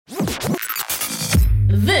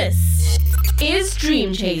This is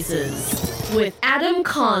Dream Chasers with Adam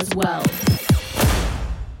Carswell.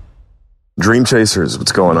 Dream Chasers,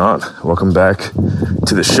 what's going on? Welcome back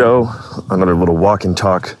to the show. Another little walk and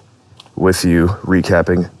talk with you,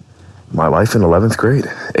 recapping my life in 11th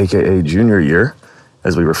grade, aka junior year,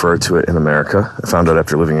 as we refer to it in America. I found out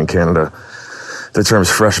after living in Canada, the terms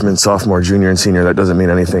freshman, sophomore, junior, and senior, that doesn't mean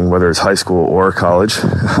anything, whether it's high school or college.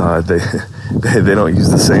 They don't use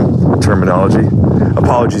the same terminology.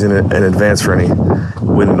 Apologies in advance for any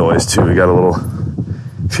wind noise, too. We got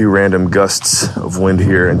a few random gusts of wind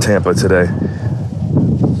here in Tampa today.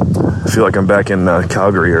 I feel like I'm back in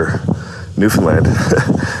Calgary or Newfoundland.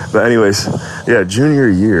 But anyways, yeah, junior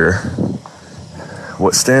year,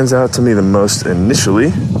 what stands out to me the most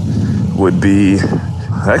initially would be,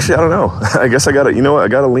 actually, I don't know. I guess I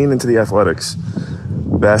gotta lean into the athletics.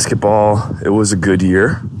 Basketball, it was a good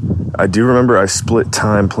year. I do remember I split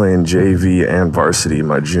time playing JV and varsity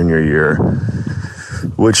my junior year,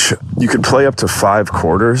 which you could play up to 5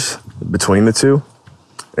 quarters between the two.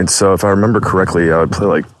 And so if I remember correctly, I would play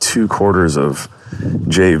like 2 quarters of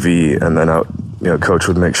JV, and then coach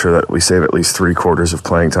would make sure that we save at least 3 quarters of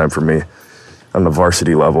playing time for me on the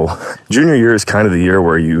varsity level. Junior year is kind of the year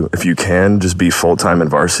where if you can just be full-time in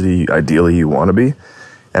varsity, ideally you want to be.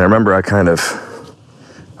 And I remember I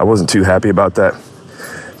wasn't too happy about that,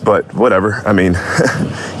 but whatever. I mean,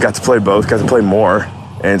 got to play both, got to play more,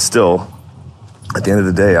 and still, at the end of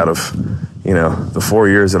the day, out of, the 4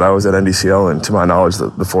 years that I was at NDCL, and to my knowledge,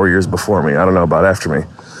 the 4 years before me, I don't know about after me,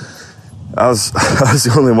 I was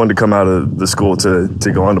the only one to come out of the school to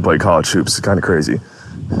go on to play college hoops. It's kind of crazy.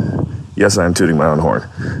 Yes, I am tooting my own horn.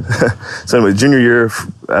 So anyway, junior year,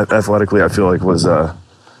 athletically, I feel like was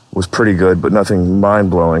pretty good, but nothing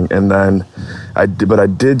mind-blowing. And then I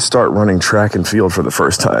did start running track and field for the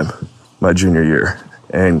first time my junior year.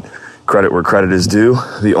 And credit where credit is due.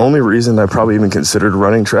 The only reason I probably even considered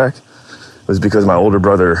running track was because my older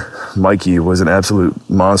brother, Mikey, was an absolute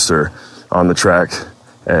monster on the track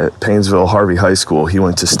at Painesville Harvey High School. He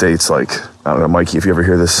went to states like, I don't know, Mikey, if you ever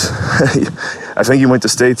hear this, I think he went to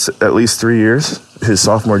states at least 3 years, his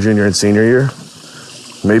sophomore, junior, and senior year,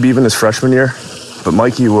 maybe even his freshman year. But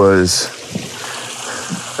Mikey was,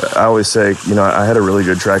 I always say, I had a really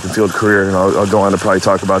good track and field career, and I'll go on to probably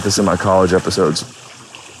talk about this in my college episodes.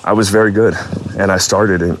 I was very good, and I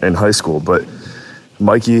started in high school, but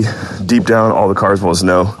Mikey, deep down, all the Carswells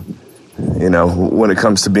know, when it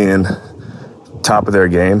comes to being top of their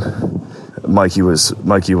game, Mikey was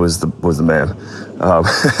the man.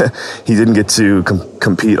 He didn't get to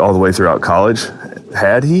compete all the way throughout college.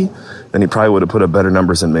 Had he, then he probably would have put up better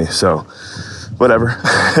numbers than me. So, whatever.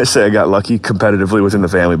 I say I got lucky competitively within the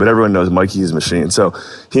family, but everyone knows Mikey is a machine. So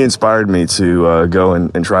he inspired me to go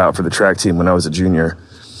and try out for the track team when I was a junior,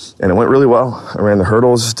 and it went really well. I ran the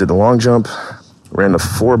hurdles, did the long jump, ran the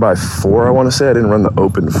 4x4. I want to say I didn't run the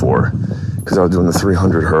open 4 because I was doing the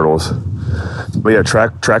 300 hurdles. But yeah,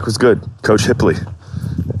 track was good. Coach Hipley.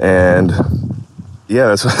 And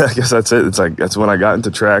yeah, I guess that's it. That's when I got into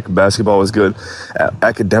track. Basketball was good.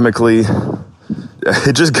 Academically,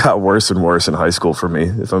 it just got worse and worse in high school for me,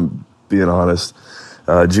 if I'm being honest.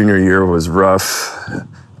 Junior year was rough.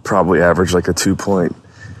 Probably averaged like a 2.8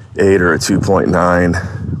 or a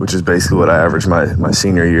 2.9, which is basically what I averaged my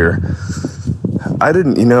senior year. I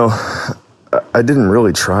didn't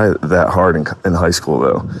really try that hard in high school,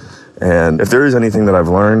 though. And if there is anything that I've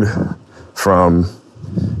learned from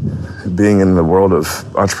being in the world of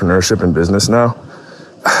entrepreneurship and business now,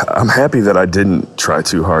 I'm happy that I didn't try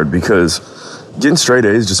too hard, because getting straight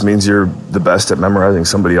A's just means you're the best at memorizing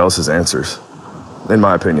somebody else's answers, in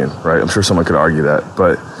my opinion, right? I'm sure someone could argue that,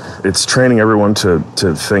 but it's training everyone to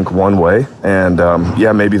think one way. And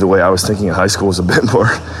maybe the way I was thinking in high school was a bit more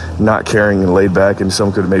not caring and laid back, and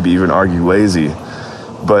some could maybe even argue lazy.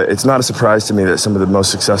 But it's not a surprise to me that some of the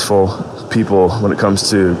most successful people when it comes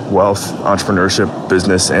to wealth, entrepreneurship,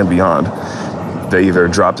 business, and beyond, they either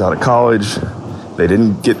dropped out of college, they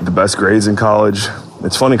didn't get the best grades in college.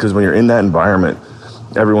 It's funny because when you're in that environment,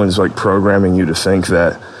 everyone's like programming you to think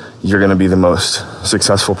that you're going to be the most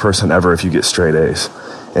successful person ever if you get straight A's.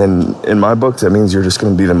 And in my book, that means you're just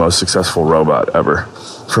going to be the most successful robot ever,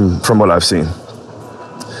 from what I've seen.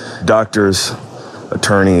 Doctors,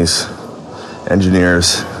 attorneys,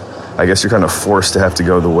 engineers, I guess you're kind of forced to have to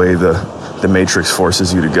go the way the matrix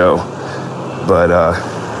forces you to go. But I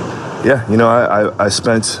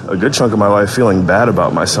spent a good chunk of my life feeling bad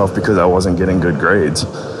about myself because I wasn't getting good grades.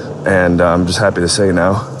 And I'm just happy to say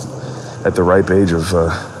now, at the ripe age of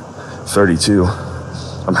 32,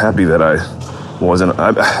 I'm happy that I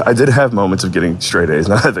I did have moments of getting straight A's.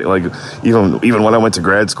 Not that, like, even when I went to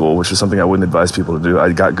grad school, which is something I wouldn't advise people to do.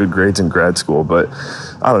 I got good grades in grad school, but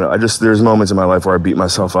I don't know. There's moments in my life where I beat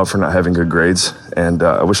myself up for not having good grades, and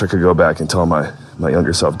I wish I could go back and tell my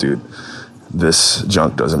younger self, dude, this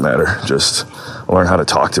junk doesn't matter. Just learn how to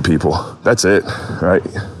talk to people. That's it, right?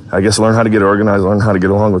 I guess learn how to get organized, learn how to get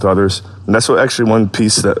along with others. And that's what actually one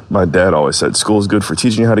piece that my dad always said. School is good for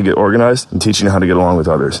teaching you how to get organized and teaching you how to get along with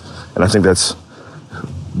others. And I think that's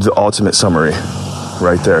the ultimate summary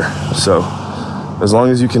right there. So as long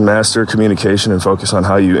as you can master communication and focus on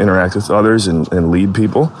how you interact with others and lead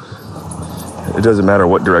people, it doesn't matter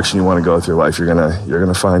what direction you want to go with your life. You're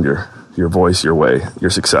gonna find your voice, your way, your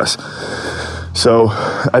success. So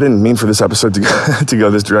I didn't mean for this episode to go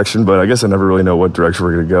this direction, but I guess I never really know what direction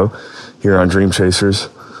we're going to go here on Dream Chasers.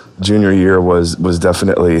 Junior year was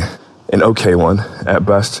definitely an okay one at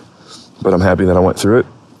best, but I'm happy that I went through it.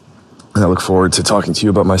 And I look forward to talking to you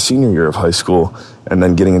about my senior year of high school and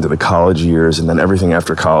then getting into the college years and then everything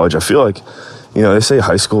after college. I feel like, they say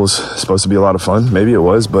high school is supposed to be a lot of fun. Maybe it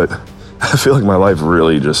was, but I feel like my life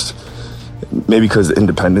really just... Maybe because the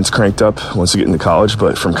independence cranked up once you get into college,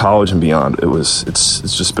 but from college and beyond, it's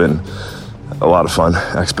just been a lot of fun,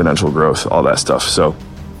 exponential growth, all that stuff. So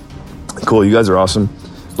cool, you guys are awesome.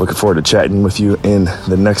 Looking forward to chatting with you in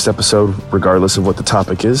the next episode, regardless of what the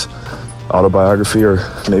topic is, autobiography, or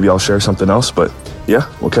maybe I'll share something else. But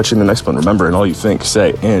yeah, we'll catch you in the next one. Remember, in all you think,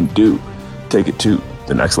 say, and do, take it to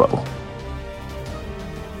the next level.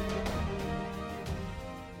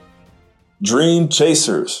 Dream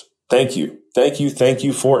Chasers. Thank you. Thank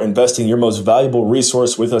you for investing your most valuable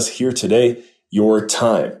resource with us here today, your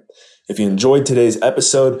time. If you enjoyed today's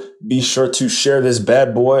episode, be sure to share this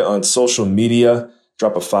bad boy on social media,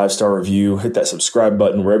 drop a 5-star review, hit that subscribe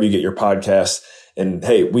button wherever you get your podcasts. And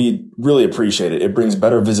hey, we really appreciate it. It brings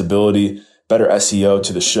better visibility, better SEO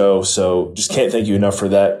to the show. So just can't thank you enough for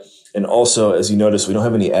that. And also, as you notice, we don't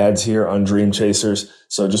have any ads here on Dream Chasers.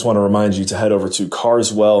 So just want to remind you to head over to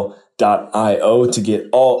carswell.io to get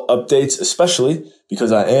all updates, especially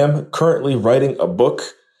because I am currently writing a book.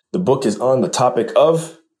 The book is on the topic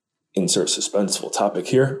of, insert suspenseful topic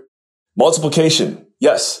here, multiplication.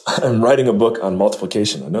 Yes, I'm writing a book on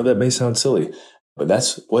multiplication. I know that may sound silly, but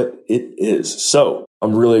that's what it is. So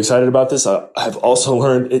I'm really excited about this. I've also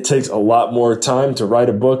learned it takes a lot more time to write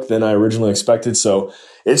a book than I originally expected. So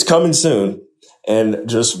it's coming soon. And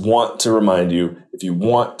just want to remind you, if you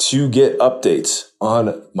want to get updates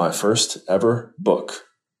on my first ever book,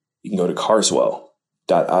 you can go to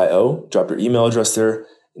carswell.io, drop your email address there, and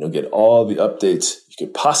you'll get all the updates you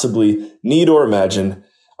could possibly need or imagine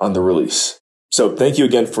on the release. So thank you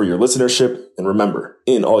again for your listenership. And remember,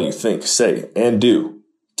 in all you think, say, and do,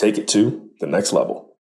 take it to the next level.